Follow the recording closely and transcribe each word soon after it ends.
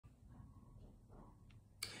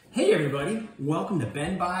Hey everybody, welcome to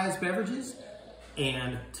Ben Buys Beverages,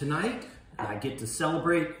 and tonight I get to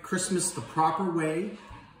celebrate Christmas the proper way.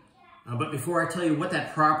 But before I tell you what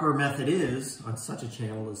that proper method is on such a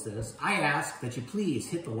channel as this, I ask that you please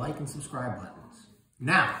hit the like and subscribe buttons.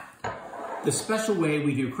 Now, the special way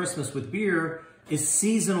we do Christmas with beer is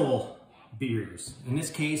seasonal beers. In this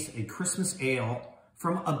case, a Christmas ale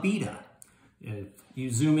from Abita. If you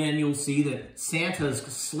zoom in, you'll see that Santa's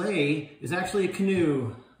sleigh is actually a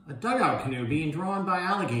canoe, a dugout canoe being drawn by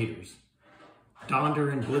alligators. Donder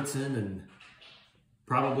and Blitzen and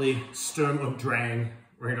probably Sturm und Drang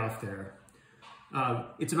right off there.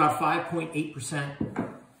 It's about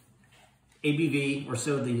 5.8% ABV, or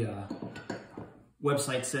so the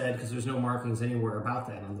website said, because there's no markings anywhere about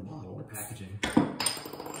that on the bottle or packaging.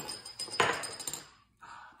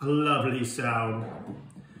 A lovely sound.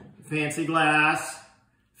 Fancy glass,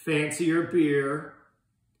 fancier beer.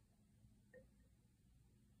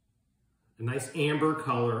 A nice amber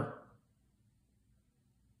color.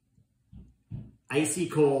 Icy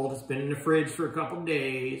cold. It's been in the fridge for a couple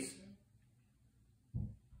days.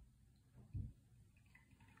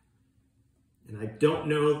 And I don't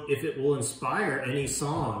know if it will inspire any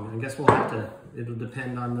song. I guess we'll have to, it'll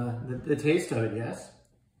depend on the taste of it, yes?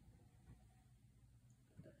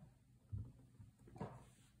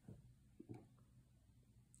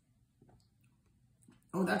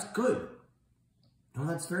 Oh, that's good. Oh,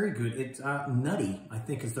 that's very good. It's nutty, I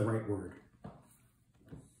think is the right word.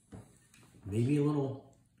 Maybe a little...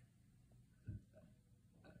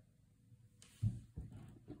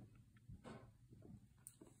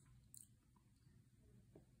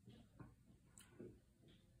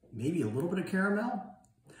 Maybe a little bit of caramel?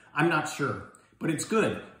 I'm not sure, but it's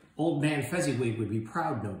good. Old man Fezziwig would be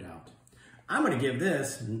proud, no doubt. I'm gonna give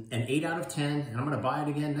this an 8 out of 10, and I'm gonna buy it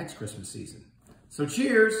again next Christmas season. So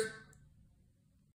cheers!